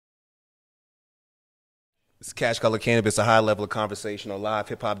It's Cash Color Cannabis, a high level of conversation on live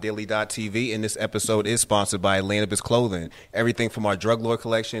hiphopdaily.tv, and this episode is sponsored by Atlantis Clothing. Everything from our Drug Lord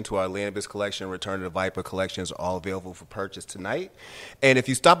collection to our Atlantis collection, Return to the Viper collections are all available for purchase tonight. And if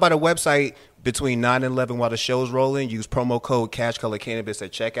you stop by the website between 9 and 11 while the show's rolling, use promo code Cash Color Cannabis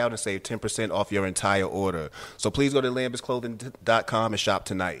at checkout and save 10% off your entire order. So please go to atlantisclothing.com and shop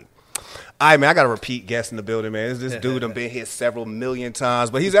tonight. All right, man, I got a repeat guest in the building, man. It's this dude I've been here several million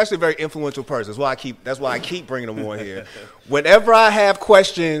times, but he's actually a very influential person. That's why I keep bringing him on here. Whenever I have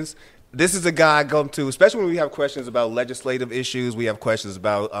questions, this is a guy I go to, especially when we have questions about legislative issues. We have questions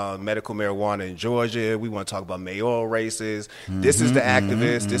about medical marijuana in Georgia. We want to talk about mayoral races. This is the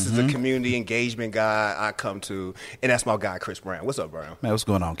activist. This is the community engagement guy I come to, and that's my guy, Chris Brown. What's up, Brown? Man, what's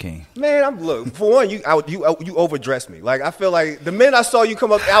going on, King? Man, look, for one, you overdressed me. Like, I feel like the minute I saw you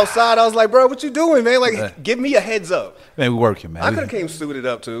come up outside, I was like, bro, what you doing, man? Like, give me a heads up. Man, we working, man. I could have came suited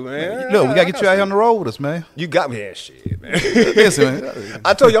up too, man. Look, we got to get you out here on the road with us, man. You got me. Yeah, shit, man. Listen, man.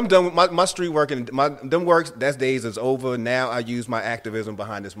 I told you I'm done with my street work, and them works, that days is over. Now I use my activism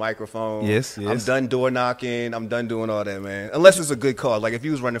behind this microphone. Yes. I'm done door knocking. I'm done doing all that, man. Unless it's a good cause. Like if you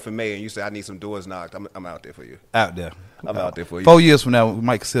was running for mayor and you said I need some doors knocked, I'm out there for you. Out there. I'm out there for you. 4 years from now, we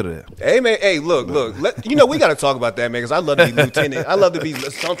might consider that. Hey, man. Hey, look. We got to talk about that, man, because I love to be lieutenant. I love to be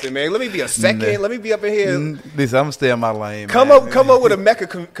something, man. Let me be a second. Let me be up in here. Listen, I'm going to stay in my lane, Come man. Come up with a Mecca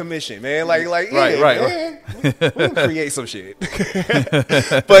commission, man. Like, right. We'll create some shit.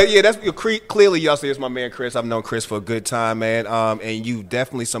 But, yeah, that's clearly y'all see it's my man, Chris. I've known Chris for a good time, man. And you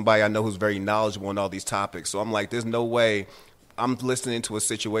definitely somebody I know who's very knowledgeable on all these topics. So I'm like, there's no way I'm listening to a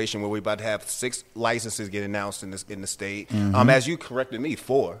situation where we're about to have 6 licenses get announced in the state. As you corrected me,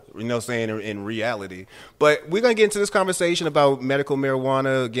 4, you know what I'm saying, in reality. But we're going to get into this conversation about medical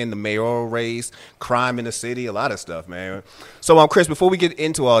marijuana, again, the mayoral race, crime in the city, a lot of stuff, man. So, Chris, before we get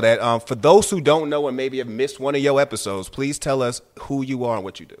into all that, for those who don't know and maybe have missed one of your episodes, please tell us who you are and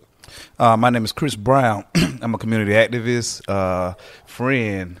what you do. My name is Chris Brown. I'm a community activist,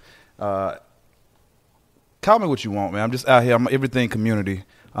 friend, call me what you want, man. I'm just out here. I'm everything community.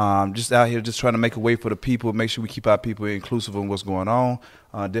 Just out here just trying to make a way for the people, make sure we keep our people inclusive on what's going on.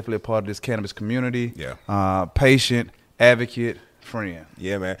 Definitely a part of this cannabis community. Yeah. Patient, advocate, friend.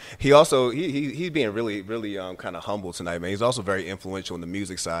 Yeah, man. He also he's being really kind of humble tonight, man. He's also very influential in the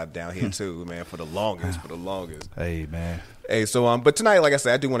music side down here too, man, for the longest. Hey, man. Hey, so but tonight, like I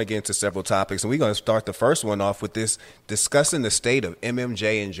said, I do want to get into several topics, and we're going to start the first one off with this discussing the state of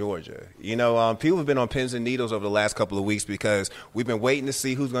MMJ in Georgia. You know, people have been on pins and needles over the last couple of weeks because we've been waiting to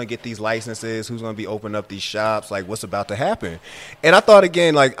see who's going to get these licenses, who's going to be opening up these shops, like what's about to happen. And I thought,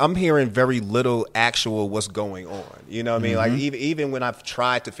 again, like I'm hearing very little actual what's going on. You know what I mean? Like even when I've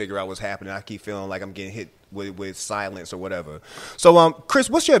tried to figure out what's happening, I keep feeling like I'm getting hit with silence or whatever. So, Chris,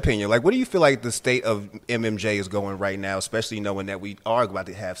 what's your opinion? Like, what do you feel like the state of MMJ is going right now, especially knowing that we are about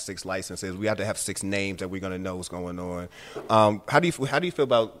to have 6 licenses? We have to have 6 names that we're going to know what's going on. How do you feel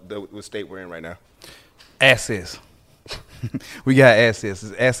about the state we're in right now? Access. We got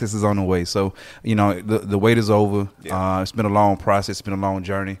access. Access is on the way. So, you know, the wait is over. Yeah. It's been a long process. It's been a long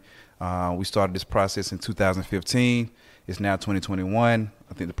journey. We started this process in 2015. It's now 2021.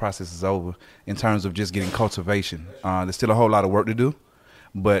 I think the process is over in terms of just getting cultivation. There's still a whole lot of work to do,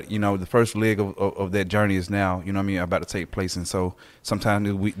 but, you know, the first leg of that journey is now, you know what I mean, about to take place. And so sometime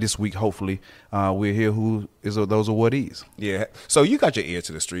this week, hopefully, we'll hear who is those awardees. Yeah. So you got your ear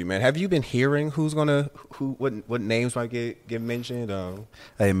to the street, man. Have you been hearing what names might get mentioned?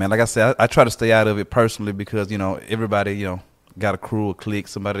 Hey, man, like I said, I try to stay out of it personally because, you know, everybody, you know, got a crew, a clique,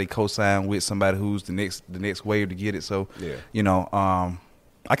 somebody they co-sign with, somebody who's the next wave to get it. So, yeah. You know,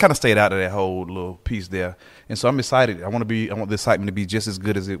 I kind of stayed out of that whole little piece there, and so I'm excited. I want the excitement to be just as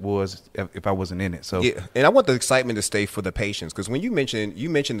good as it was if I wasn't in it. So yeah, and I want the excitement to stay for the patients, because when you mentioned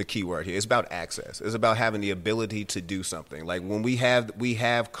the key word here, it's about access. It's about having the ability to do something. Like when we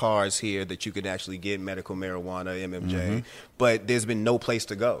have cars here that you can actually get medical marijuana, MMJ, but there's been no place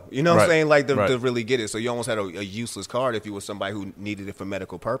to go. You know what I'm saying? Like to really get it. So you almost had a useless card if you were somebody who needed it for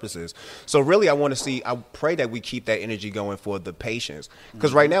medical purposes. So really, I pray that we keep that energy going for the patients,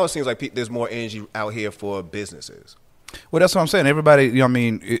 because right now it seems like there's more energy out here for businesses. Well, that's what I'm saying. Everybody, you know what I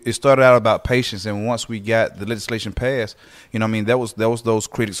mean, it started out about patients, and once we got the legislation passed, you know what I mean, that was those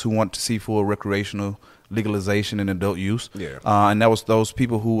critics who wanted to see full recreational legalization and adult use. Yeah. And that was those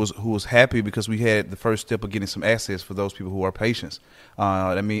people who was happy because we had the first step of getting some access for those people who are patients.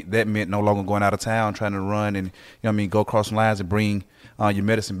 That meant no longer going out of town trying to run and, you know what I mean, go across lines and bring your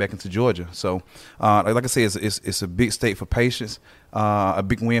medicine back into Georgia. So, like I said, it's a big state for patients, a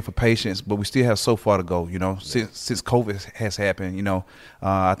big win for patients, but we still have so far to go. You know, since COVID has happened, you know,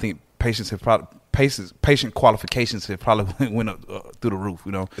 I think patients have patient qualifications have probably went up through the roof,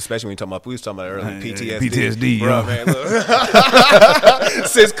 you know. Especially when we was talking about earlier, PTSD. PTSD, bro, man. Look.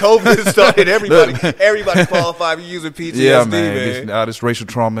 Since COVID started, everybody qualified for using PTSD, yeah, man. This racial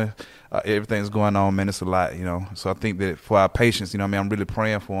trauma, everything's going on, man. It's a lot, you know. So I think that for our patients, you know what I mean, I'm really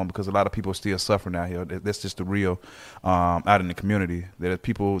praying for them because a lot of people are still suffering out here. That's just the real out in the community. There are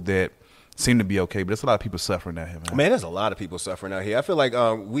people that seem to be okay, but there's a lot of people suffering out here, man. There's a lot of people suffering out here. I feel like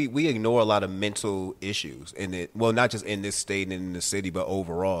we ignore a lot of mental issues in it. Well, not just in this state and in the city, but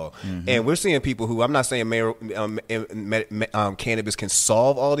overall. Mm-hmm. And we're seeing people who, I'm not saying cannabis can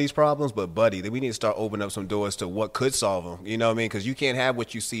solve all these problems, but buddy, we need to start opening up some doors to what could solve them. You know what I mean? Because you can't have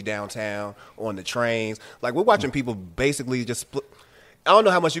what you see downtown on the trains. Like, we're watching people basically just split. I don't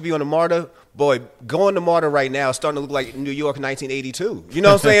know how much you be on the MARTA. Boy, going to MARTA right now is starting to look like New York 1982. You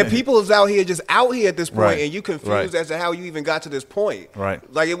know what I'm saying? People is out here at this point, and you confused as to how you even got to this point. Right.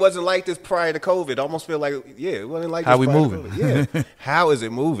 Like, it wasn't like this prior to COVID. I almost feel like, it wasn't like how this we moving. Yeah. How is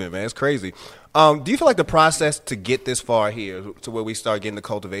it moving, man? It's crazy. Do you feel like the process to get this far here, to where we start getting the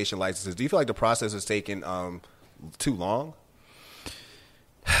cultivation licenses, do you feel like the process is taking too long?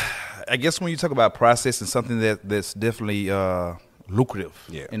 I guess when you talk about process and something that's definitely lucrative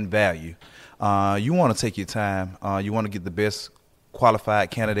in value, you want to take your time. You want to get the best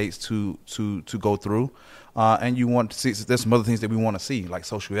qualified candidates to go through, and you want to see. There's some other things that we want to see, like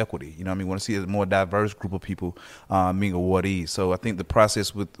social equity. You know what I mean? We want to see a more diverse group of people being awardees. So I think the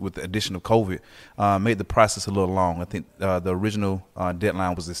process with the addition of COVID made the process a little long. I think the original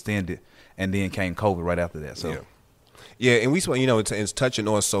deadline was extended, and then came COVID right after that. So. Yeah, and it's touching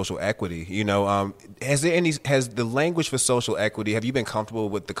on social equity. Has the language for social equity? Have you been comfortable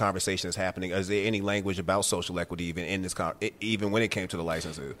with the conversation that's happening? Is there any language about social equity even in this, even when it came to the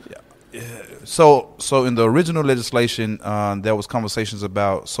licenses? Yeah. So in the original legislation, there was conversations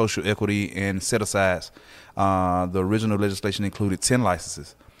about social equity and set asides. The original legislation included 10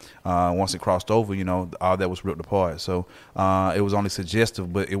 licenses. Once it crossed over, all that was ripped apart. So it was only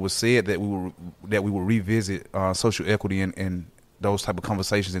suggestive, but it was said that we would revisit social equity and those type of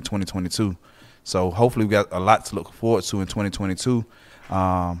conversations in 2022. So hopefully we got a lot to look forward to in 2022.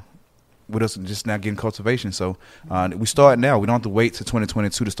 With us just now getting cultivation. So we start now. We don't have to wait till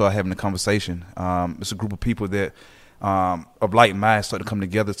 2022 to start having the conversation. It's a group of people that of like minds start to come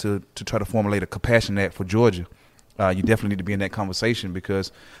together to try to formulate a compassion act for Georgia. You definitely need to be in that conversation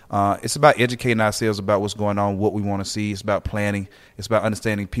because it's about educating ourselves about what's going on, what we want to see. It's about planning. It's about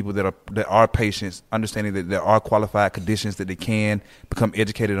understanding people that are patients, understanding that there are qualified conditions that they can become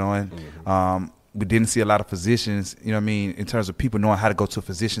educated on. Mm-hmm. We didn't see a lot of physicians, in terms of people knowing how to go to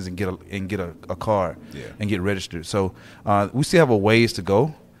physicians and get a card and get registered. So we still have a ways to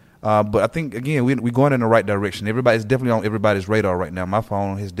go. But I think, again, we're going in the right direction. Everybody's definitely on everybody's radar right now. My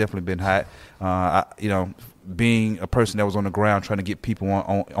phone has definitely been hot. Being a person that was on the ground trying to get people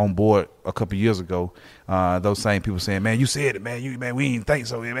on board a couple of years ago, those same people saying, "Man, you said it, man. We didn't think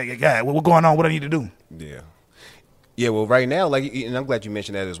so. Man, God, what's going on? What do I need to do?" Yeah. Yeah, well, right now, and I'm glad you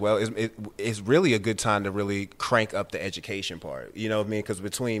mentioned that as well. It's really a good time to really crank up the education part. You know what I mean? Because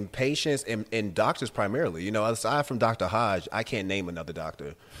between patients and doctors primarily, aside from Dr. Hodge, I can't name another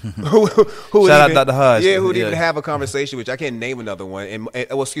doctor. who Shout out Dr. Hodge. Yeah, who'd even have a conversation, which I can't name another one.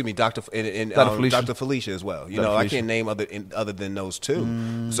 Dr. Felicia as well. I can't name other than those two.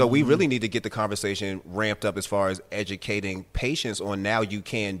 Mm-hmm. So we really need to get the conversation ramped up as far as educating patients on now you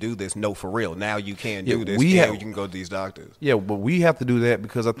can do this. No, for real. Now you can do this. You can go to these doctors. Yeah, but we have to do that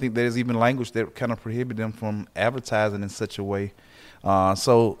because I think there's even language that kind of prohibit them from advertising in such a way.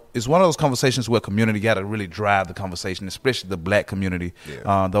 So it's one of those conversations where community got to really drive the conversation, especially the black community,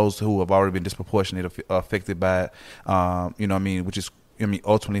 those who have already been disproportionately affected by it, which is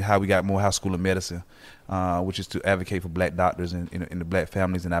ultimately how we got Morehouse School of Medicine, which is to advocate for black doctors and the black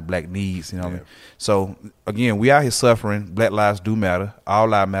families and our black needs. What I mean? So again, we out here suffering. Black lives do matter. All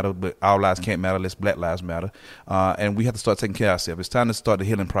lives matter, but all lives can't matter unless black lives matter. And we have to start taking care of ourselves. It's time to start the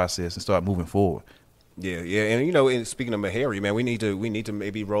healing process and start moving forward. Yeah, and and speaking of Meharry, man, we need to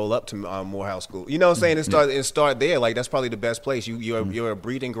maybe roll up to Morehouse School. You know what I'm saying? And start there. Like, that's probably the best place. You're a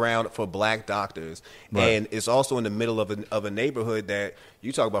breeding ground for black doctors, right. And it's also in the middle of a neighborhood that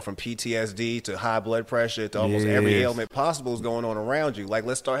you talk about, from PTSD to high blood pressure to almost every ailment possible is going on around you. Like,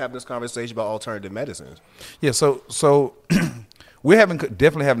 let's start having this conversation about alternative medicines. Yeah, so. We're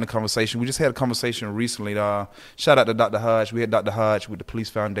definitely having a conversation. We just had a conversation recently. Shout out to Dr. Hodge. We had Dr. Hodge with the Police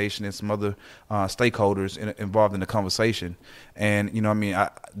Foundation and some other stakeholders involved in the conversation. And,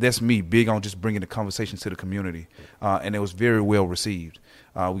 that's me, big on just bringing the conversation to the community. And it was very well received.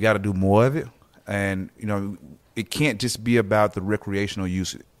 We got to do more of it. And, it can't just be about the recreational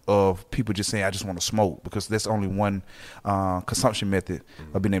use of people just saying, I just want to smoke, because that's only one consumption method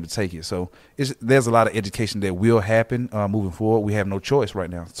of being able to take it. So there's a lot of education that will happen moving forward. We have no choice right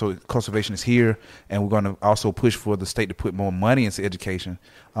now. So conservation is here, and we're going to also push for the state to put more money into education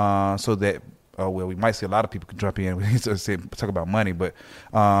so that, we might see a lot of people can jump in. We need to talk about money, but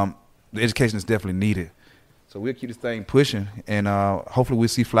the education is definitely needed. So we'll keep this thing pushing, and hopefully we'll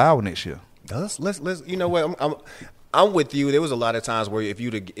see flower next year. Let's you know what, I'm with you. There was a lot of times where if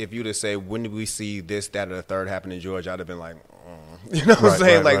you to say, when did we see this, that, or the third happen in Georgia, I'd have been like, you know what I'm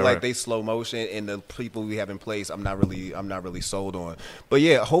saying? Like they slow motion, and the people we have in place, I'm not really sold on. But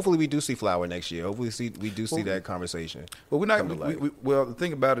yeah, hopefully we do see flower next year. Hopefully we do see that conversation. Well, we're not. Well, the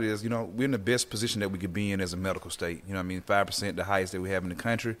thing about it is, we're in the best position that we could be in as a medical state. 5%, the highest that we have in the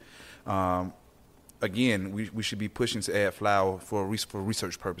country. Again, we should be pushing to add flower for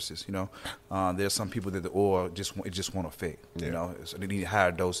research purposes. There's some people that the oil just won't affect. So they need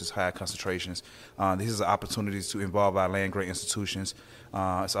higher doses, higher concentrations. This is an opportunity to involve our land grant institutions.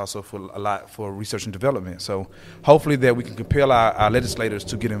 It's also for research and development. So hopefully that we can compel our legislators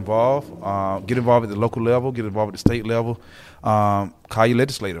to get involved at the local level, get involved at the state level. Call your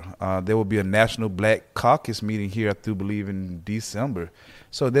legislator. There will be a National Black Caucus meeting here, I do believe, in December.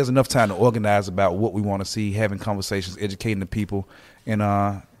 So there's enough time to organize about what we want to see, having conversations, educating the people, and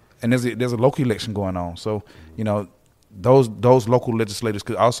there's a local election going on. So those local legislators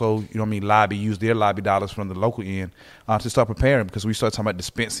could also use their lobby dollars from the local end to start preparing, because we start talking about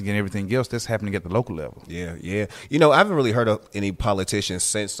dispensing and everything else that's happening at the local level. Yeah. I haven't really heard of any politicians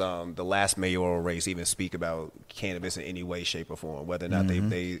since the last mayoral race even speak about cannabis in any way, shape, or form. Whether or not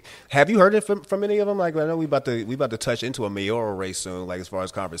they have you heard it from any of them? Like, I know we about to touch into a mayoral race soon, like as far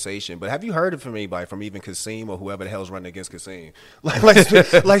as conversation. But have you heard it from anybody, from even Kasim or whoever the hell's running against Kasim?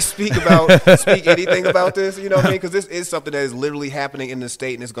 Speak anything about this? You know what I mean? Because this is something that is literally happening in the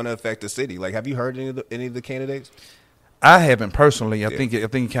state, and it's going to affect the city. Like, have you heard any of the candidates? I haven't personally. I think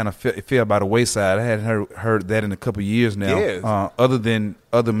it kind of fell by the wayside. I hadn't heard that in a couple of years now. Yeah. Other than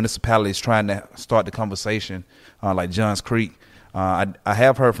other municipalities trying to start the conversation, like Johns Creek. I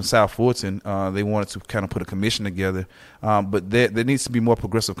have heard from South Fulton. They wanted to kind of put a commission together, but there needs to be more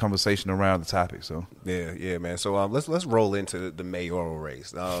progressive conversation around the topic. So yeah, man. So let's roll into the mayoral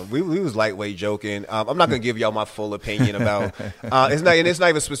race. We was lightweight joking. I'm not gonna give y'all my full opinion about. It's not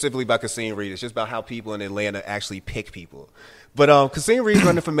even specifically about Kasim Reed. It's just about how people in Atlanta actually pick people. But Kasim Reed's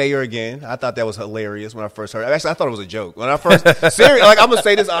running for mayor again. I thought that was hilarious when I first heard it. Actually, I thought it was a joke. When I first seriously, like, I'm gonna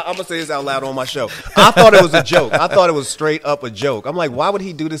say this out loud on my show. I thought it was a joke. I thought it was straight up a joke. I'm like, why would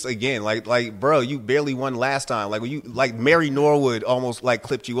he do this again? Like, bro, you barely won last time. Like Mary Norwood almost like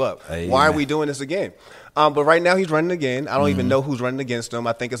clipped you up. Hey, why are we doing this again? But right now he's running again. I don't even know who's running against him.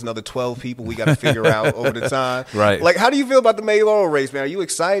 I think it's another 12 people we got to figure out over the time. Right. Like, how do you feel about the mayoral race, man? Are you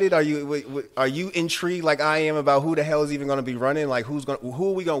excited? Are you intrigued like I am about who the hell is even going to be running? Like, who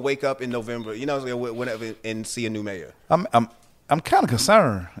are we going to wake up in November? Whenever and see a new mayor. I'm kind of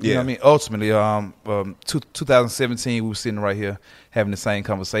concerned. You know what I mean? Ultimately, 2017, we were sitting right here having the same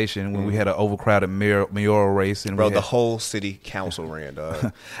conversation when we had an overcrowded mayoral race. And the whole city council ran,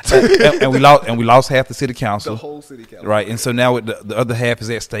 dog. and we lost half the city council. The whole city council. Right. And so now the other half is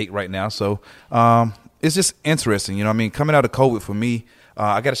at stake right now. So it's just interesting. You know what I mean? Coming out of COVID for me,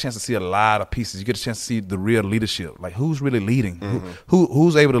 I got a chance to see a lot of pieces. You get a chance to see the real leadership. Like, who's really leading?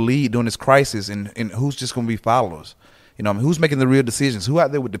 Who's able to lead during this crisis, and who's just going to be followers? Who's making the real decisions? Who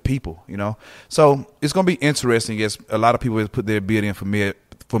out there with the people? So it's going to be interesting as a lot of people have put their bid in for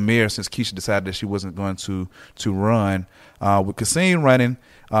mayor since Keisha decided that she wasn't going to run. With Kasim running,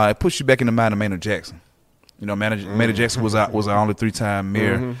 it puts you back in the mind of Maynard Jackson. Maynard Jackson was our only 3-time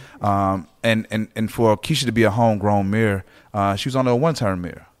mayor, and for Keisha to be a homegrown mayor, she was only a 1-term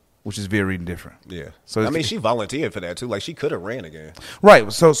mayor, which is very different. Yeah. So she volunteered for that too. Like, she could have ran again.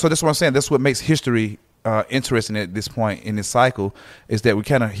 Right. So that's what I'm saying. That's what makes history interesting at this point in this cycle, is that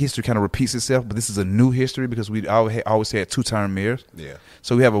history kind of repeats itself, but this is a new history because we always had 2-term mayors. Yeah.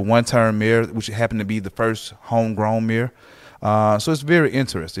 So we have a 1-term mayor, which happened to be the first homegrown mayor. So it's very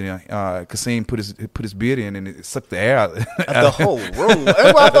interesting. Kasim put his bid in, and it sucked the air out the whole room.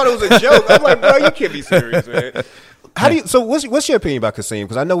 That's why I thought it was a joke. I'm like, bro, you can't be serious, man. What's your opinion about Kasim?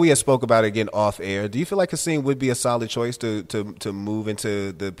 Because I know we had spoke about it again off air. Do you feel like Kasim would be a solid choice to move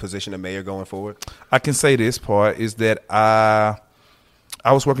into the position of mayor going forward? I can say this part is that I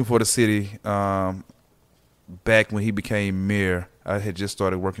was working for the city back when he became mayor. I had just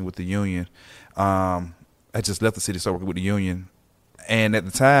started working with the union. I just left the city, started working with the union, and at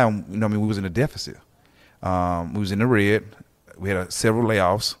the time, we was in a deficit. We was in the red. We had several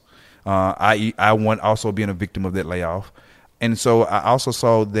layoffs. I also being a victim of that layoff. And so I also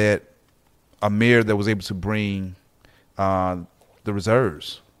saw that a mayor that was able to bring the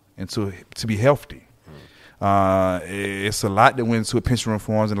reserves and to be healthy. It's a lot that went into it, pension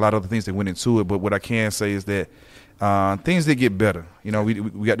reforms and a lot of other things that went into it. But what I can say is that things did get better. You know,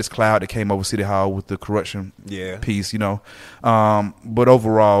 we got this cloud that came over City Hall with the corruption piece. You know, but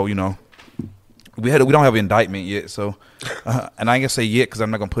overall, you know, we don't have an indictment yet. So, and I ain't gonna say yet because I'm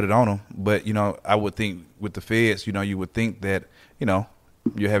not gonna put it on them. But you know, I would think with the feds, you know, you would think that you know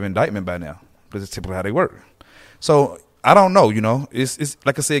you have an indictment by now. But it's typically how they work. So I don't know. You know, it's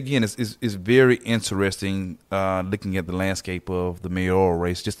like I say again, it's very interesting looking at the landscape of the mayoral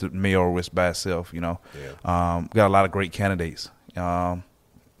race, just the mayoral race by itself. You know, got a lot of great candidates. Got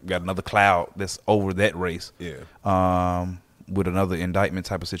another cloud that's over that race. With another indictment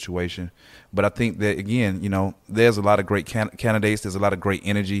type of situation. But I think that, again, you know, there's a lot of great candidates. There's a lot of great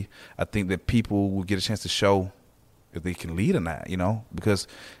energy. I think that people will get a chance to show if they can lead or not, you know, because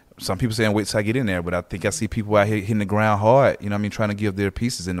some people saying wait till I get in there, but I think I see people out here hitting the ground hard, you know what I mean, trying to give their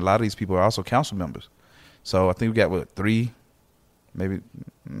pieces. And a lot of these people are also council members. So I think we got, three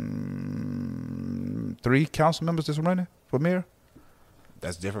council members that's running for mayor?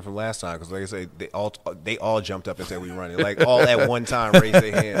 That's different from last time because, like I say, they all jumped up and said we running, like all at one time raised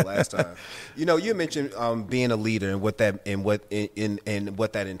their hand last time. You know, you mentioned being a leader and what that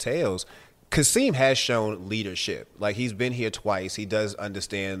entails. Kasim has shown leadership. Like he's been here twice. He does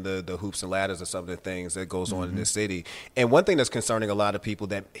understand the hoops and ladders of some of the things that goes on in the city. And one thing that's concerning a lot of people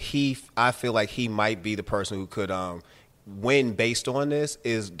that I feel like he might be the person who could win based on this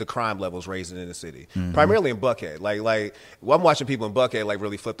is the crime levels raising in the city, primarily in Buckhead. Like I'm watching people in Buckhead like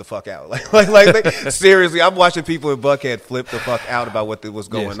really flip the fuck out. Seriously, I'm watching people in Buckhead flip the fuck out about what's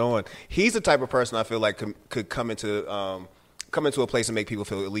going on. He's the type of person I feel like could come into a place and make people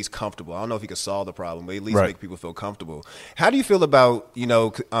feel at least comfortable. I don't know if he could solve the problem, but at least make people feel comfortable. How do you feel about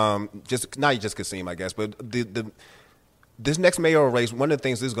just not just Kasim, I guess, but this next mayoral race, one of the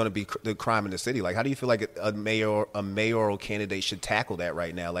things is going to be the crime in the city. Like, how do you feel like a mayoral candidate should tackle that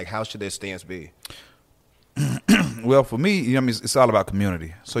right now? Like, how should their stance be? Well, for me, you know, I mean, it's all about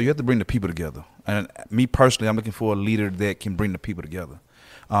community. So you have to bring the people together. And me personally, I'm looking for a leader that can bring the people together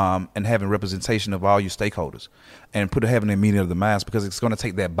and having representation of all your stakeholders and having a meeting of the minds because it's going to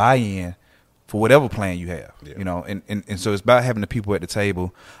take that buy-in for whatever plan you have, you know, and so it's about having the people at the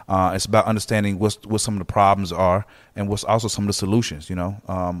table. It's about understanding what some of the problems are and what's also some of the solutions, you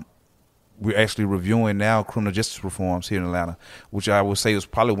know. We're actually reviewing now criminal justice reforms here in Atlanta, which I would say is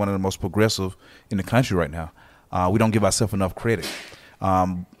probably one of the most progressive in the country right now. We don't give ourselves enough credit.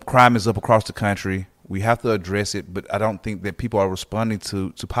 Crime is up across the country. We have to address it, but I don't think that people are responding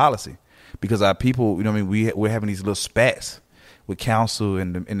to policy because our people, you know what I mean, we're having these little spats with council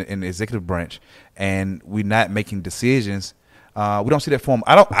and the executive branch, and we're not making decisions. We don't see that form.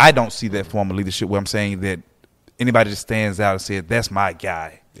 I don't see that form of leadership where I'm saying that anybody just stands out and says that's my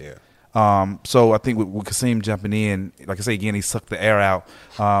guy. So I think with Kasim jumping in, like I say again, he sucked the air out.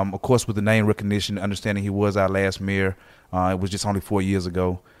 Of course, with the name recognition, understanding he was our last mayor. It was just only 4 years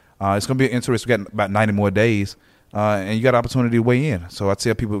ago. It's going to be interesting. We got about 90 more days, and you got an opportunity to weigh in. So I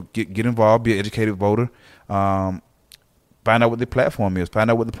tell people get involved, be an educated voter. Find out what the platform is. Find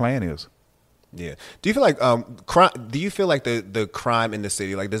out what the plan is. Yeah. Do you feel like the crime in the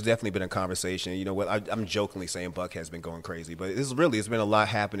city? Like, there's definitely been a conversation. You know what? I'm jokingly saying Buck has been going crazy, but it's been a lot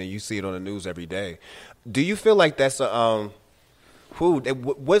happening. You see it on the news every day. Do you feel like that's what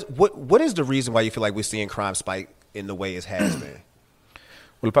is the reason why you feel like we're seeing crime spike in the way it has been?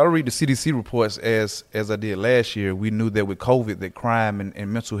 Well, if I read the CDC reports as I did last year, we knew that with COVID, that crime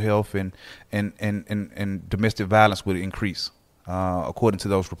and mental health and domestic violence would increase, according to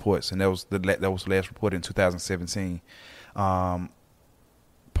those reports. And that was the last report in 2017. Part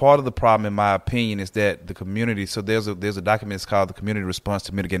of the problem, in my opinion, is that the community. So there's a document that's called the Community Response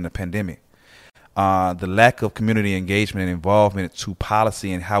to Mitigating the Pandemic. The lack of community engagement and involvement to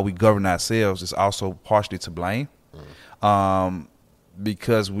policy and how we govern ourselves is also partially to blame.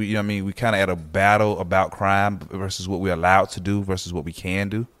 Because we kind of at a battle about crime versus what we're allowed to do versus what we can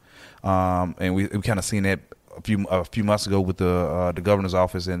do, and we kind of seen that a few months ago with the governor's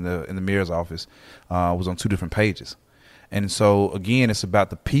office and the mayor's office was on two different pages, and so again it's about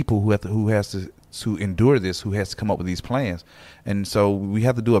the people who has to endure this, who has to come up with these plans, and so we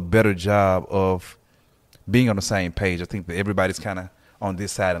have to do a better job of being on the same page. I think that everybody's kind of on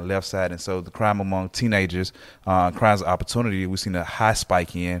this side and left side. And so the crime among teenagers, crimes of opportunity, we've seen a high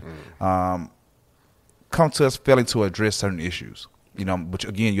spike in, come to us failing to address certain issues, you know, which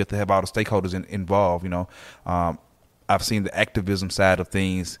again, you have to have all the stakeholders involved, you know. I've seen the activism side of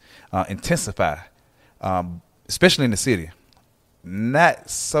things intensify, especially in the city. not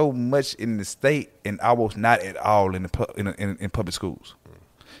so much in the state and almost not at all in public schools.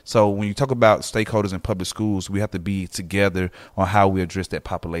 So when you talk about stakeholders in public schools, we have to be together on how we address that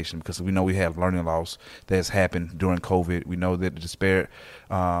population, because we know we have learning loss that has happened during COVID. We know that the disparate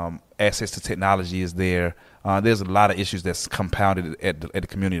access to technology is there. There's a lot of issues that's compounded at the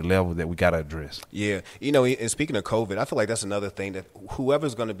community level that we got to address. Yeah. You know, and speaking of COVID, I feel like that's another thing, that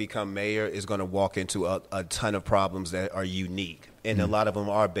whoever's going to become mayor is going to walk into a ton of problems that are unique. And a lot of them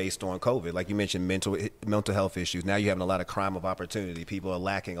are based on COVID. Like you mentioned, mental health issues. Now you're having a lot of crime of opportunity. People are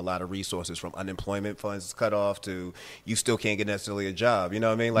lacking a lot of resources, from unemployment funds cut off to you still can't get necessarily a job. You know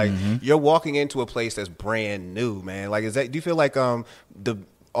what I mean? Like you're walking into a place that's brand new, man. Like, do you feel like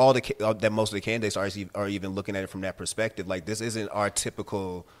that most of the candidates are even looking at it from that perspective? Like, this isn't a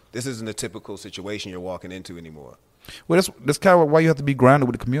typical situation you're walking into anymore. Well, that's kind of why you have to be grounded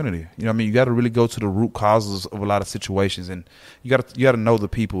with the community. You know what I mean? You got to really go to the root causes of a lot of situations, and you got to know the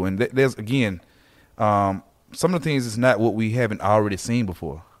people. And there's, again, some of the things is not what we haven't already seen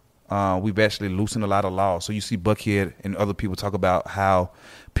before. We've actually loosened a lot of laws. So you see Buckhead and other people talk about how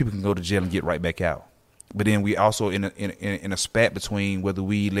people can go to jail and get right back out. But then we also in a spat between whether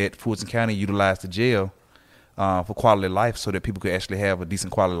we let Fulton County utilize the jail for quality of life, so that people could actually have a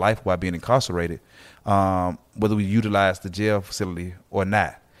decent quality of life while being incarcerated, whether we utilize the jail facility or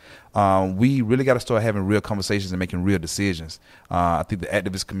not. We really got to start having real conversations and making real decisions. I think the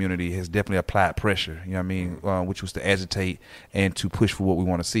activist community has definitely applied pressure, you know what I mean, which was to agitate and to push for what we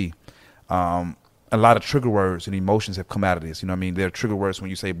want to see. A lot of trigger words and emotions have come out of this. You know what I mean? There are trigger words when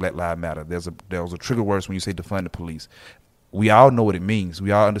you say Black Lives Matter. There was a trigger words when you say defund the police. We all know what it means.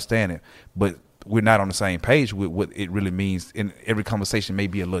 We all understand it. But we're not on the same page with what it really means, and every conversation may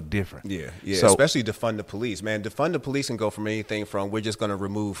be a little different. Yeah. So, especially defund the police, man. Defund the police can go from anything from we're just going to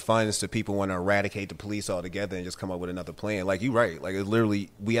remove funds to people want to eradicate the police altogether and just come up with another plan. Like, you're right. Like,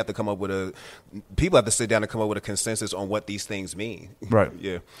 literally, we have to come up with people have to sit down and come up with a consensus on what these things mean. Right.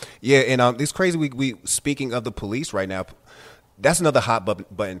 Yeah. And it's crazy. We speaking of the police right now. That's another hot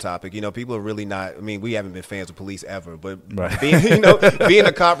button topic. You know, people are really not. I mean, we haven't been fans of police ever, but right. being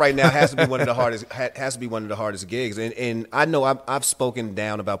a cop right now has to be one of the hardest gigs. And I know I've spoken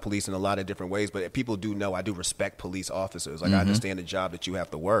down about police in a lot of different ways, but people do know I do respect police officers. Like, I understand the job that you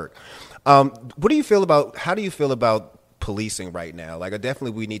have to work. What do you feel about? How do you feel about policing right now? Like,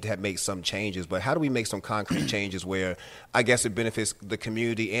 definitely we need to make some changes, but how do we make some concrete changes where I guess it benefits the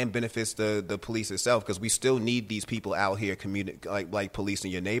community and benefits the police itself? Because we still need these people out here like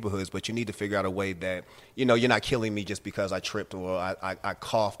policing your neighborhoods, but you need to figure out a way that, you know, you're not killing me just because I tripped or I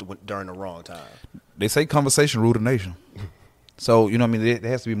coughed during the wrong time. They say conversation rule the nation. So, you know what I mean,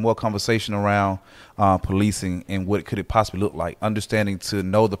 there has to be more conversation around policing and what could it possibly look like, understanding to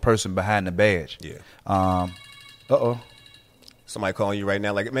know the person behind the badge. Yeah. Somebody calling you right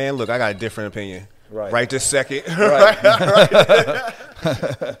now like, man, look, I got a different opinion. Right this second. Right.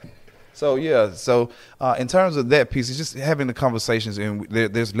 So in terms of that piece, it's just having the conversations, and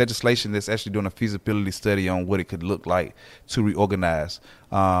there's legislation that's actually doing a feasibility study on what it could look like to reorganize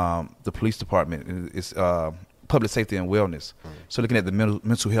the police department. It's public safety and wellness. So looking at the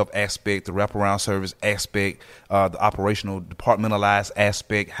mental health aspect, the wraparound service aspect, the operational departmentalized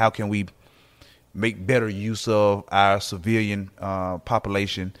aspect, how can we make better use of our civilian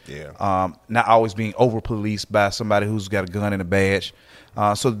population, not always being over-policed by somebody who's got a gun and a badge.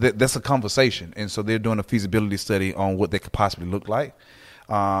 So that's a conversation. And so they're doing a feasibility study on what that could possibly look like.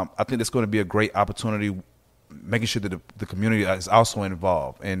 I think that's going to be a great opportunity, making sure that the community is also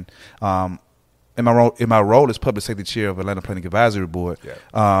involved. And in my role as public safety chair of Atlanta Planning Advisory Board,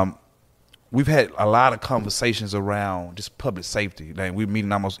 we've had a lot of conversations around just public safety. Like, we're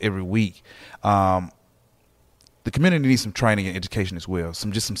meeting almost every week. The community needs some training and education as well.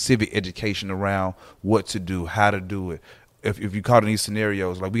 Some civic education around what to do, how to do it. If you caught in these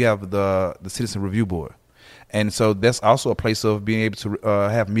scenarios, like we have the Citizen Review Board. And so that's also a place of being able to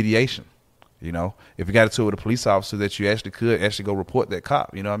have mediation. You know, if you got into it with a police officer, that you actually could actually go report that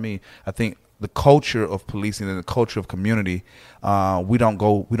cop. You know what I mean? I think the culture of policing and the culture of community, we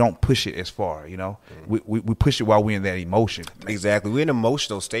don't push it as far, you know. We push it while we're in that emotion. Exactly. We're in an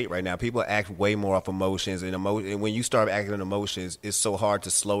emotional state right now. People act way more off emotions, and when you start acting on emotions, it's so hard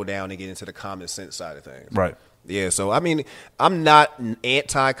to slow down and get into the common sense side of things. Right. Yeah, so I mean, I'm not an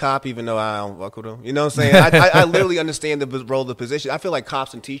anti-cop, even though I don't fuck with them. You know what I'm saying? I literally understand the role of the position. I feel like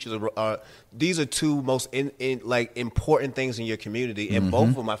cops and teachers these are two most important things in your community, and both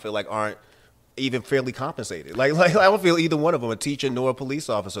of them I feel like aren't even fairly compensated. Like I don't feel either one of them, a teacher nor a police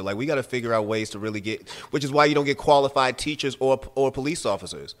officer. Like we got to figure out ways to really get, which is why you don't get qualified teachers or police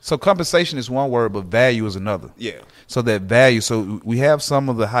officers. So compensation is one word, but value is another. Yeah. So that value. So we have some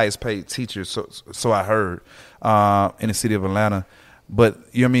of the highest paid teachers. So I heard in the city of Atlanta. But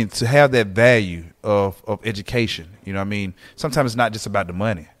you know what I mean, to have that value of education. You know what I mean. Sometimes it's not just about the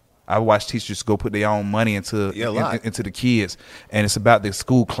money. I watch teachers go put their own money into the kids, and it's about the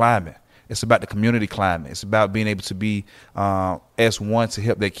school climate. It's about the community climate. It's about being able to be as one to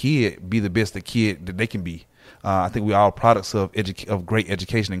help that kid be the best the kid that they can be. I think we're all products of great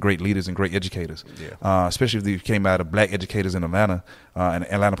education and great leaders and great educators. Yeah. Especially if they came out of black educators in Atlanta and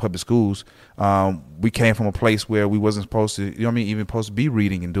Atlanta public schools. We came from a place where we wasn't supposed to, you know what I mean, even supposed to be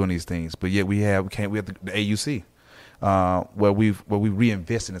reading and doing these things. But yet we have the AUC. Where we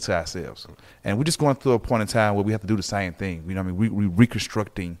reinvested into ourselves, and we're just going through a point in time where we have to do the same thing. You know, what I mean, we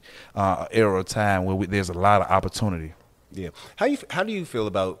reconstructing an era of time where there's a lot of opportunity. Yeah. How do you feel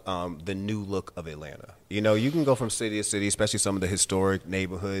about the new look of Atlanta? You know, you can go from city to city, especially some of the historic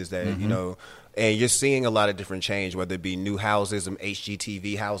neighborhoods that you know, and you're seeing a lot of different change, whether it be new houses, some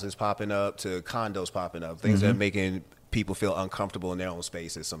HGTV houses popping up to condos popping up, things that are making people feel uncomfortable in their own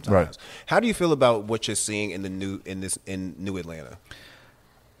spaces sometimes. Right. How do you feel about what you're seeing in new Atlanta?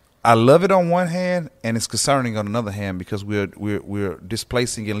 I love it on one hand, and it's concerning on another hand because we're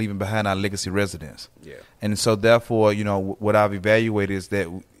displacing and leaving behind our legacy residents. Yeah. And so therefore, you know, what I've evaluated is that,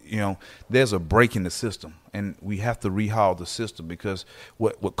 you know, there's a break in the system, and we have to rehaul the system because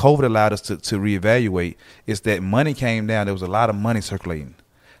what COVID allowed us to reevaluate is that money came down. There was a lot of money circulating.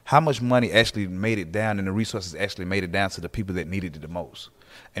 How much money actually made it down, and the resources actually made it down to the people that needed it the most.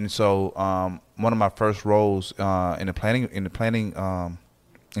 And so, one of my first roles in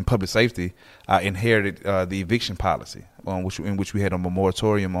public safety, I inherited the eviction policy, in which we had a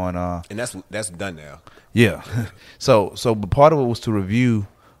moratorium on. And that's done now. Yeah. So but part of it was to review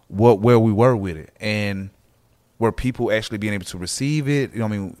where we were with it, and were people actually being able to receive it. You know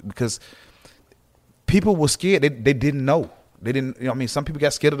what I mean? Because people were scared. They didn't know. They didn't, you know what I mean? Some people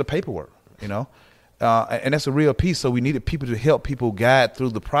got scared of the paperwork, you know, and that's a real piece. So we needed people to help people guide through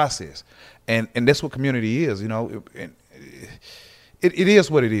the process. And that's what community is, you know. It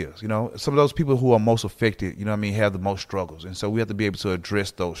is what it is, you know. Some of those people who are most affected, you know what I mean, have the most struggles. And so we have to be able to address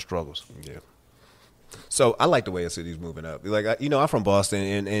those struggles. Yeah. So I like the way the city's moving up. Like, you know, I'm from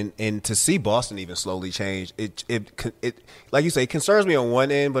Boston, and to see Boston even slowly change, it like you say, it concerns me on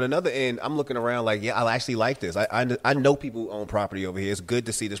one end, but another end, I'm looking around like, yeah, I actually like this. I know people who own property over here. It's good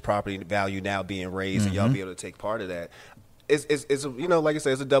to see this property value now being raised, and y'all be able to take part of that. It's you know, like I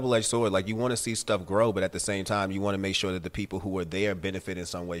said, it's a double-edged sword. Like, you want to see stuff grow, but at the same time, you want to make sure that the people who are there benefit in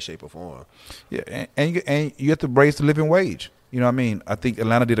some way, shape, or form. Yeah, and you have to raise the living wage. You know what I mean? I think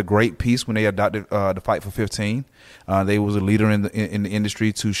Atlanta did a great piece when they adopted the Fight for 15. They was a leader in the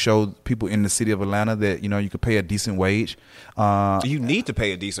industry to show people in the city of Atlanta that, you know, you could pay a decent wage. You need to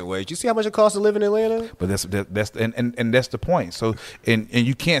pay a decent wage. You see how much it costs to live in Atlanta? But that's the point. So and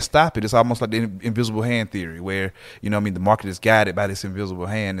you can't stop it. It's almost like the invisible hand theory, where, you know what I mean, the market is guided by this invisible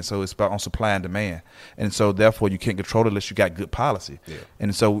hand, and so it's about on supply and demand. And so therefore you can't control it unless you got good policy. Yeah.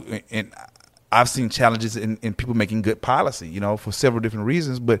 And so I've seen challenges in people making good policy, you know, for several different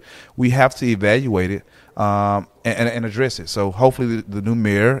reasons, but we have to evaluate it and address it. So hopefully the new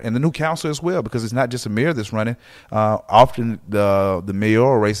mayor and the new council as well, because it's not just a mayor that's running. Often the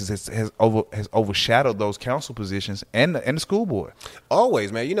mayoral races has overshadowed those council positions and the school board.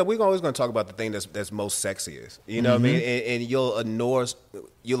 Always, man. You know, we're always going to talk about the thing that's most sexiest. You know what I mean? And you'll ignore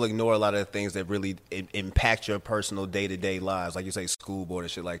a lot of the things that really impact your personal day-to-day lives, like you say, school board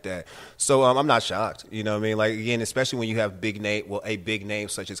and shit like that. So I'm not shocked. You know what I mean? Like, again, especially when you have a big name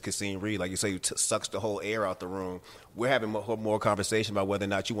such as Kasim Reed, like you say, who sucks the whole air out the room. We're having more conversation about whether or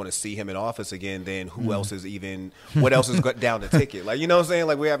not you want to see him in office again than who else is even, what else is down the ticket. Like, you know what I'm saying?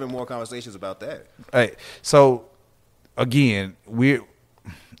 Like, we're having more conversations about that. Right. So, again,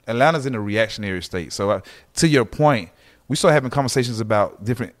 Atlanta's in a reactionary state. So, to your point, we start having conversations about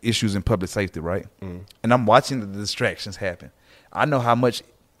different issues in public safety, right? And I'm watching the distractions happen. I know how much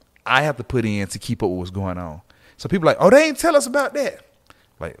I have to put in to keep up with what's going on. So people are like, oh, they ain't tell us about that.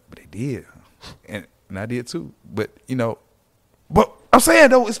 Like, but they did. And I did too. But, you know, but I'm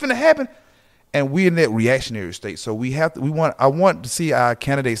saying, though, it's going to happen. And we're in that reactionary state. So I want to see our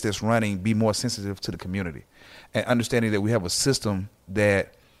candidates that's running be more sensitive to the community and understanding that we have a system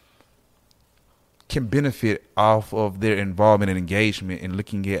that can benefit off of their involvement and engagement in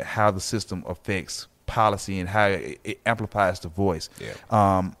looking at how the system affects policy and how it amplifies the voice.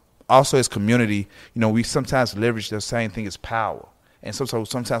 Yeah. Also, as community, you know, we sometimes leverage the same thing as power. And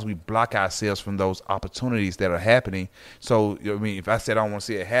sometimes we block ourselves from those opportunities that are happening. So, you know what I mean, if I said I don't want to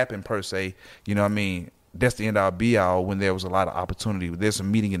see it happen per se, you know what I mean, that's the end all be all when there was a lot of opportunity. There's a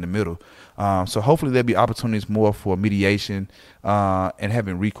meeting in the middle. So hopefully there'll be opportunities more for mediation and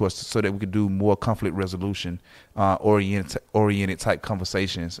having recourse so that we could do more conflict resolution oriented type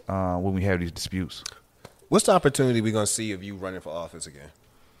conversations when we have these disputes. What's the opportunity we're going to see of you running for office again?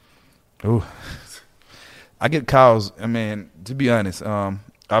 Ooh. I get calls. I mean, to be honest,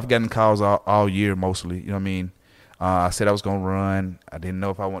 I've gotten calls all year mostly. You know what I mean? I said I was going to run. I didn't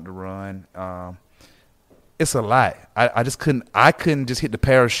know if I wanted to run. It's a lot. I just couldn't just hit the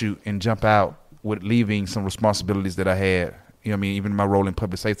parachute and jump out with leaving some responsibilities that I had. You know what I mean? Even my role in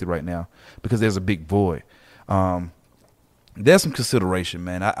public safety right now, because there's a big void. There's some consideration,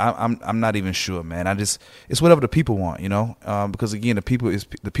 man. I'm not even sure, man. It's whatever the people want, you know. Because again, the people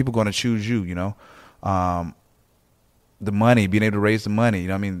going to choose you, you know. The money, being able to raise the money, you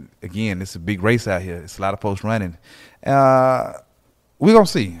know what I mean? Again, it's a big race out here. It's a lot of folks running. We're going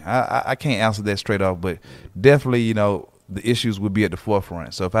to see. I can't answer that straight off, but definitely, you know, the issues will be at the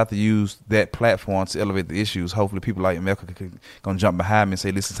forefront. So if I have to use that platform to elevate the issues, hopefully people like Melka going to jump behind me and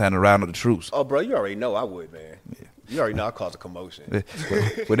say, listen, it's time to round up the troops. Oh, bro, you already know I would, man. Yeah. You already know I cause a commotion.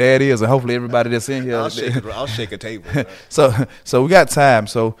 Well, there it is, and hopefully everybody that's in here. I'll shake a table. So we got time.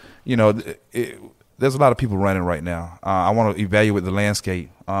 So, you know, there's a lot of people running right now. I want to evaluate the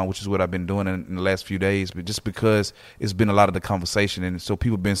landscape, which is what I've been doing in the last few days, but just because it's been a lot of the conversation. And so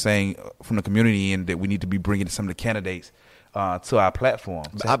people have been saying from the community end that we need to be bringing some of the candidates to our platform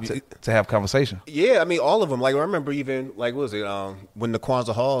to have conversation. Yeah, I mean, all of them. Like, I remember even, like, what was it, when the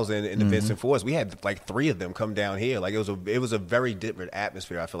Kwanzaa Halls and the Vincent Forest, we had, like, 3 of them come down here. Like, it was a very different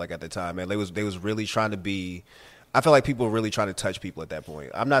atmosphere, I feel like, at the time. Man, they was really trying to be... I feel like people were really trying to touch people at that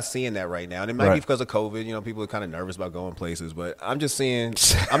point. I'm not seeing that right now. And it might be because of COVID. You know, people are kind of nervous about going places. But I'm just seeing,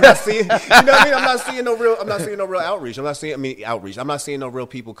 you know what I mean? I'm not seeing no real outreach. I'm not seeing no real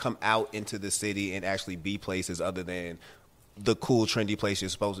people come out into the city and actually be places other than the cool, trendy place you're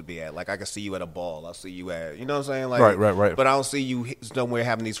supposed to be at. Like, I can see you at a ball. I'll see you at, you know what I'm saying? Like, right. But I don't see you somewhere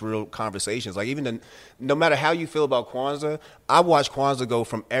having these real conversations. Like, no matter how you feel about Kwanzaa, I watch Kwanzaa go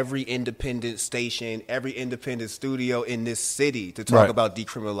from every independent station, every independent studio in this city to talk about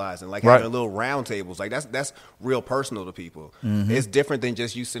decriminalizing, like having little round tables. Like, that's real personal to people. Mm-hmm. It's different than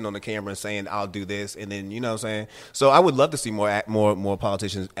just you sitting on the camera and saying, I'll do this, and then, you know what I'm saying? So I would love to see more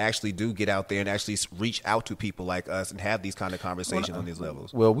politicians actually do get out there and actually reach out to people like us and have these kind of conversations on these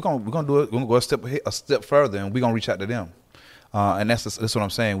levels. Well, we're gonna do it. We're gonna go a step further, and we're gonna reach out to them. And that's what I'm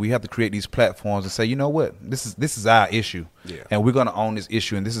saying. We have to create these platforms and say, you know what, this is our issue, and we're gonna own this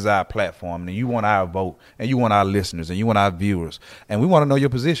issue, and this is our platform. And you want our vote, and you want our listeners, and you want our viewers, and we want to know your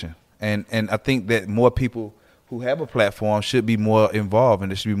position. And I think that more people who have a platform should be more involved,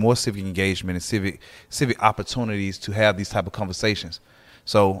 and there should be more civic engagement and civic opportunities to have these type of conversations.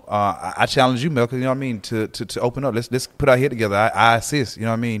 So I challenge you, Melka, you know what I mean, to open up. Let's put our head together. I assist, you know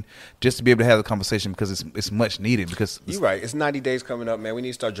what I mean, just to be able to have the conversation because it's much needed. Because you're right. It's 90 days coming up, man. We need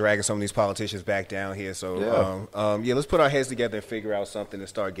to start dragging some of these politicians back down here. So let's put our heads together and figure out something and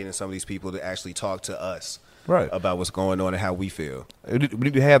start getting some of these people to actually talk to us about what's going on and how we feel. We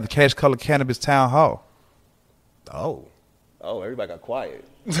need to have the Cash Color Cannabis Town Hall. Oh, everybody got quiet.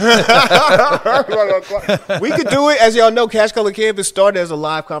 We could do it. As y'all know, Cash Color Cannabis started as a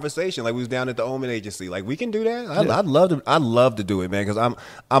live conversation. Like, we was down at the Omen Agency. Like, we can do that. I'd love to do it, man, because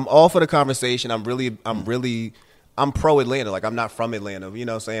I'm all for the conversation. I'm pro Atlanta. Like, I'm not from Atlanta, you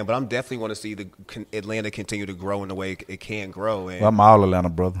know what I'm saying? But I'm definitely want to see the Atlanta continue to grow in the way it can grow. And I'm all Atlanta,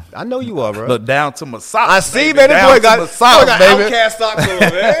 brother. I know you are, bro. Look, down to my socks. I see, man. That boy got Outcast socks on,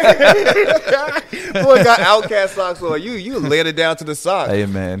 man. Boy got Outcast socks on. You Atlanta down to the socks. Hey,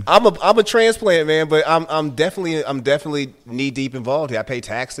 man. I'm a transplant, man, but I'm definitely knee deep involved here. I pay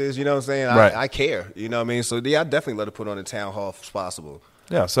taxes, you know what I'm saying? I care, you know what I mean? So I definitely let it put on a town hall if possible.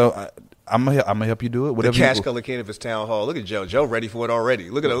 Yeah, so I'm gonna help you do it. Whatever. The Cash Color Cannabis Town Hall. Look at Joe. Joe ready for it already.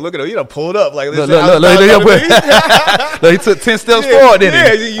 Look at him. You done pulled up like this. Look, he took 10 steps forward,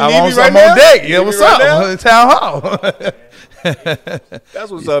 didn't he? You need me right now? On deck. Yeah, what's up? Right Town Hall.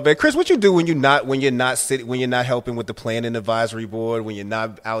 That's what's up, man. Chris, what you do when you're not helping with the planning advisory board, when you're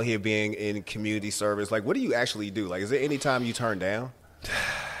not out here being in community service? Like, what do you actually do? Like, is there any time you turn down?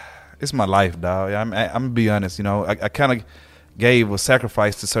 It's my life, dog. I'm gonna be honest. You know, I kind of gave a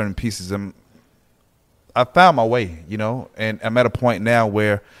sacrifice to certain pieces. I found my way, you know, and I'm at a point now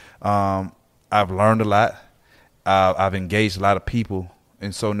where I've learned a lot. I've engaged a lot of people,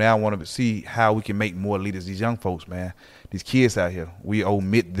 and so now I want to see how we can make more leaders. These young folks, man, these kids out here, we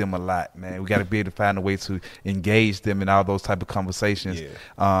omit them a lot, man. We got to be able to find a way to engage them in all those type of conversations.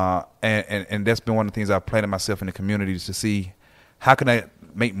 Yeah. And that's been one of the things I've planted myself in the community is to see how can I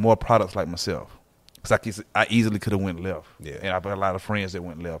make more products like myself. Because I easily could have went left. Yeah. And I've got a lot of friends that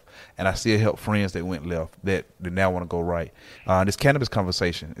went left. And I still help friends that went left that now want to go right. This cannabis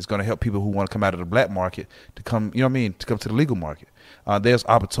conversation is going to help people who want to come out of the black market to come, you know what I mean, to come to the legal market. There's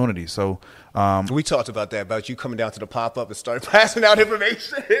opportunity. So we talked about that, about you coming down to the pop-up and start passing out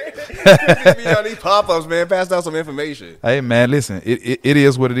information. Be on these pop-ups, man, pass out some information. Hey, man, listen, it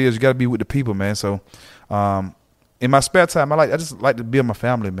is what it is. You got to be with the people, man. So in my spare time, I just like to be with my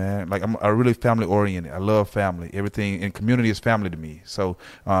family, man. Like I'm really family oriented. I love family. Everything in community is family to me. So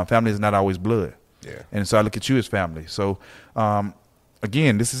family is not always blood. Yeah. And so I look at you as family. So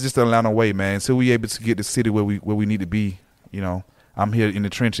again, this is just the Atlanta way, man. Until we able to get the city where we need to be, you know. I'm here in the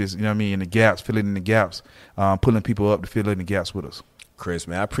trenches, you know what I mean, in the gaps, filling in the gaps, pulling people up to fill in the gaps with us. Chris,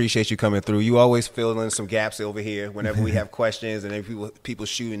 man, I appreciate you coming through. You always fill in some gaps over here whenever we have questions and then people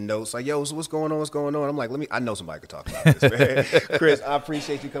shooting notes like, yo, so what's going on? What's going on? I'm like, I know somebody could talk about this, man. Chris, I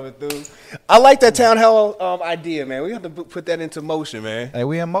appreciate you coming through. I like that town hall idea, man. We have to put that into motion, man.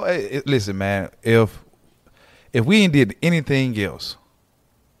 Hey, listen, man, if we ain't did anything else,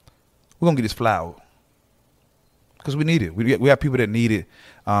 we're going to get this flower. Because we need it. We have people that need it.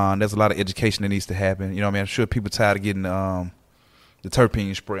 There's a lot of education that needs to happen. You know what I mean? I'm sure people tired of getting the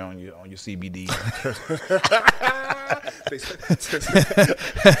terpene spray on your CBD.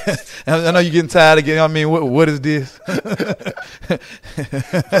 I know you're getting tired of getting, I mean, what is this?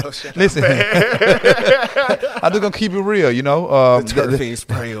 Listen, I'm just going to keep it real, you know. The terpene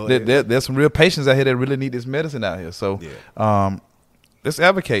spray. There's some real patients out here that really need this medicine out here. So, yeah. Let's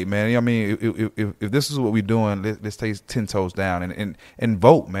advocate, man. You know what I mean, if this is what we're doing, let's take 10 toes down and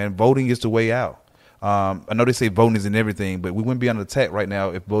vote, man. Voting is the way out. I know they say voting isn't everything, but we wouldn't be under attack right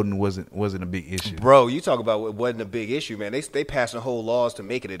now if voting wasn't a big issue. Bro, you talk about what wasn't a big issue, man. They passing whole laws to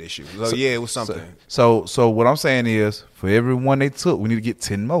make it an issue. So yeah, it was something. So what I'm saying is, for every one they took, we need to get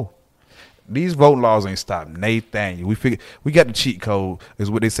 10 more. These voting laws ain't stopping Nathaniel. We got the cheat code, is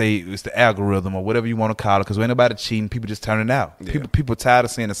what they say. It's the algorithm or whatever you want to call it, because ain't nobody cheating. People just turning out. Yeah. People tired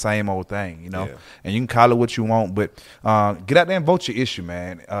of saying the same old thing, you know. Yeah. And you can call it what you want, but get out there and vote your issue,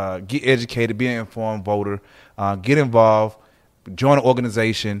 man. Get educated, be an informed voter. Get involved. Join an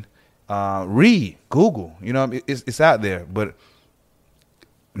organization. Read, Google. You know, it's out there. But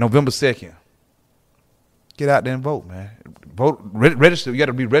November 2nd. Get out there and vote, man. Vote, register. You got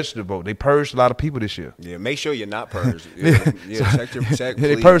to be registered to vote. They purged a lot of people this year. Yeah, make sure you're not purged. Check.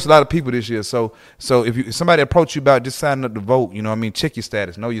 They purged a lot of people this year. So if somebody approach you about just signing up to vote, you know what I mean, check your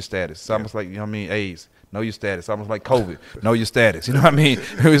status, know your status. It's almost like, you know what I mean, AIDS. Know your status. Almost like COVID. Know your status. You know what I mean?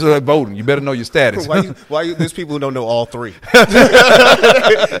 It's like voting. You better know your status. There's people who don't know all three. They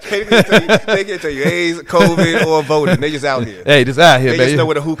can tell you AIDS, COVID, or voting. They just out here. Hey, just out here, they baby. Just know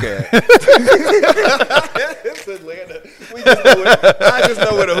where the hookah at. It's Atlanta. I just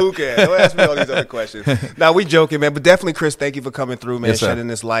know where the hookah at. Don't ask me all these other questions. Now, we joking, man. But definitely, Chris, thank you for coming through, man, shedding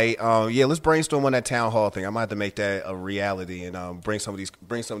this light. Yeah, let's brainstorm on that town hall thing. I might have to make that a reality and bring some of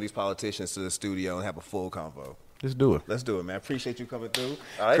these politicians to the studio and have a full convo. Let's do it. Let's do it, man. Appreciate you coming through.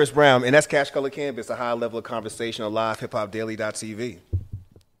 All right. Chris Brown, and that's Cash Color Cannabis, a high level of conversation on live hiphopdaily.tv.